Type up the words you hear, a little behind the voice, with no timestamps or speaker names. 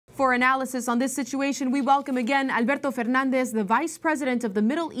For analysis on this situation, we welcome again Alberto Fernandez, the Vice President of the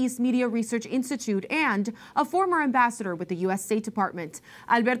Middle East Media Research Institute and a former ambassador with the U.S. State Department.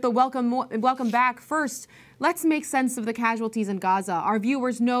 Alberto, welcome back. First, let's make sense of the casualties in Gaza. Our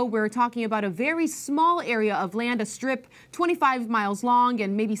viewers know we're talking about a very small area of land, a strip 25 miles long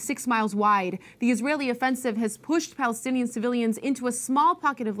and maybe 6 miles wide. The Israeli offensive has pushed Palestinian civilians into a small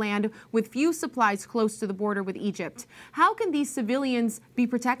pocket of land with few supplies close to the border with Egypt. How can these civilians be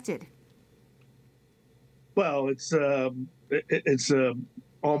protected? Well, it's a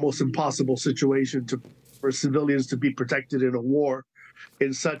almost impossible situation for civilians to be protected in a war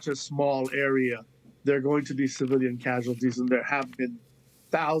in such a small area. There are going to be civilian casualties, and there have been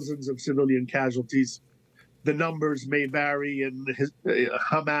thousands of civilian casualties. The numbers may vary, and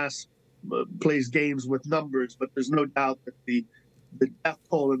Hamas plays games with numbers, but there's no doubt that the death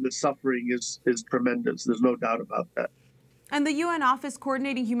toll and the suffering is tremendous. There's no doubt about that. And the UN Office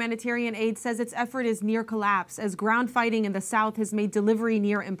Coordinating Humanitarian Aid says its effort is near collapse as ground fighting in the south has made delivery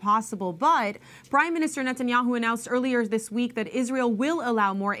near impossible. But Prime Minister Netanyahu announced earlier this week that Israel will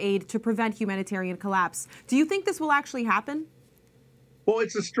allow more aid to prevent humanitarian collapse. Do you think this will actually happen? Well,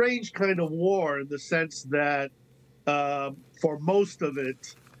 it's a strange kind of war in the sense that for most of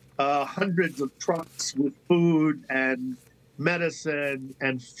it, hundreds of trucks with food and medicine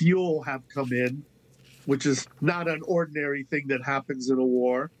and fuel have come in, which is not an ordinary thing that happens in a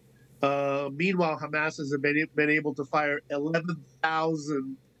war. Meanwhile, Hamas has been able to fire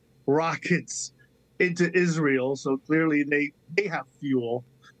 11,000 rockets into Israel. So clearly they have fuel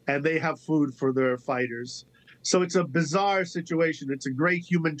and they have food for their fighters. So it's a bizarre situation. It's a great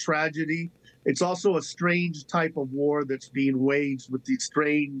human tragedy. It's also a strange type of war that's being waged with these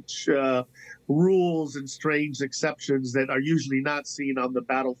strange rules and strange exceptions that are usually not seen on the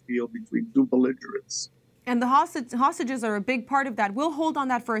battlefield between two belligerents. And the hostages are a big part of that. We'll hold on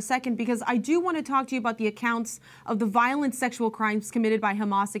that for a second because I do want to talk to you about the accounts of the violent sexual crimes committed by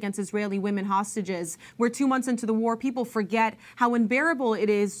Hamas against Israeli women hostages. We're 2 months into the war. People forget how unbearable it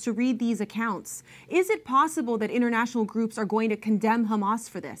is to read these accounts. Is it possible that international groups are going to condemn Hamas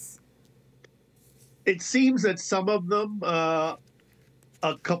for this? It seems that some of them, a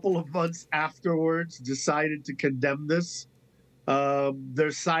couple of months afterwards, decided to condemn this. Their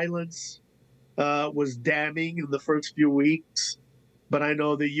silence was damning in the first few weeks, but I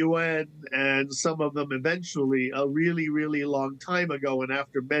know the UN and some of them eventually, a really, really long time ago, and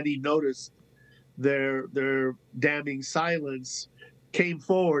after many noticed their damning silence, came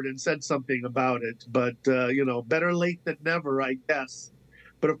forward and said something about it. But, better late than never, I guess.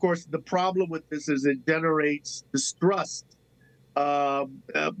 But of course, the problem with this is it generates distrust by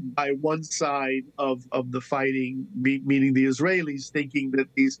one side of the fighting, meaning the Israelis, thinking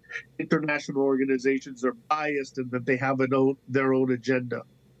that these international organizations are biased and that they have their own agenda.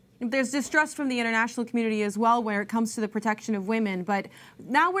 There's distrust from the international community as well when it comes to the protection of women. But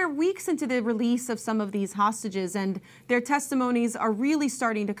now we're weeks into the release of some of these hostages, and their testimonies are really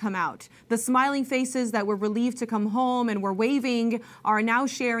starting to come out. The smiling faces that were relieved to come home and were waving are now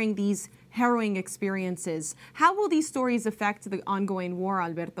sharing these harrowing experiences. How will these stories affect the ongoing war,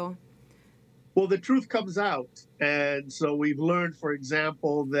 Alberto? Well, the truth comes out. And so we've learned, for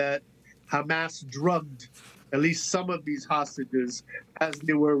example, that Hamas drugged at least some of these hostages as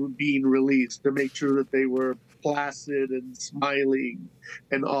they were being released to make sure that they were placid and smiling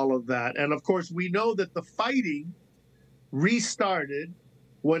and all of that. And of course, we know that the fighting restarted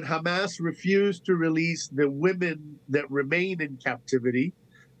when Hamas refused to release the women that remain in captivity.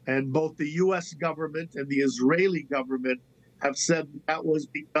 And both the U.S. government and the Israeli government have said that was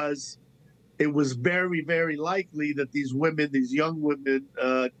because it was very, very likely that these women, these young women,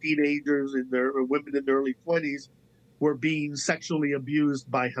 teenagers women in their early 20s, were being sexually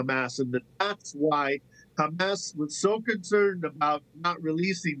abused by Hamas. And that's why Hamas was so concerned about not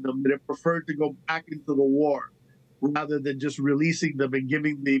releasing them that it preferred to go back into the war rather than just releasing them and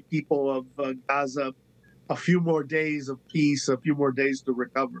giving the people of Gaza a few more days of peace, a few more days to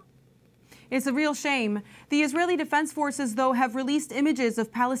recover. It's a real shame. The Israeli Defense Forces, though, have released images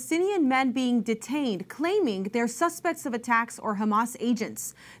of Palestinian men being detained, claiming they're suspects of attacks or Hamas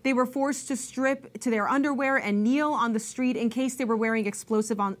agents. They were forced to strip to their underwear and kneel on the street in case they were wearing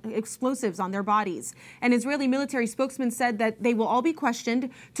explosives on their bodies. An Israeli military spokesman said that they will all be questioned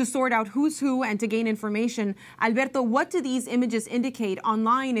to sort out who's who and to gain information. Alberto, what do these images indicate?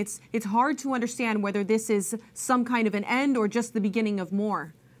 Online, it's hard to understand whether this is some kind of an end or just the beginning of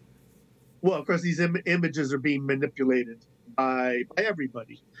more. Well, of course, these images are being manipulated by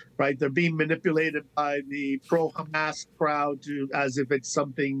everybody, right? They're being manipulated by the pro-Hamas crowd as if it's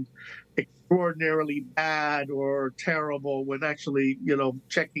something extraordinarily bad or terrible when actually,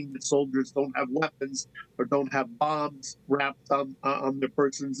 checking that soldiers don't have weapons or don't have bombs wrapped on their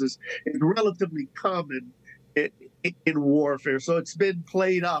persons is relatively common in warfare. So it's been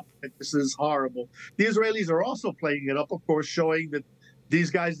played up that this is horrible. The Israelis are also playing it up, of course, showing that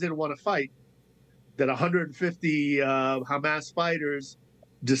these guys didn't want to fight, that 150 Hamas fighters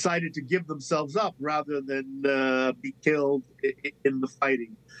decided to give themselves up rather than be killed in the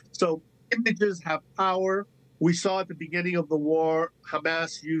fighting. So images have power. We saw at the beginning of the war,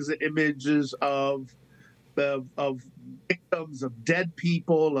 Hamas use the images of victims, of dead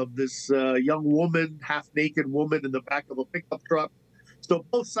people, of this young woman, half-naked woman in the back of a pickup truck. So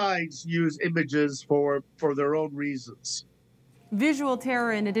both sides use images for their own reasons. Visual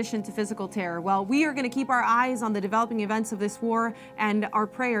terror in addition to physical terror. Well, we are going to keep our eyes on the developing events of this war and our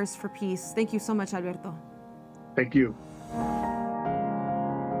prayers for peace. Thank you so much, Alberto. Thank you.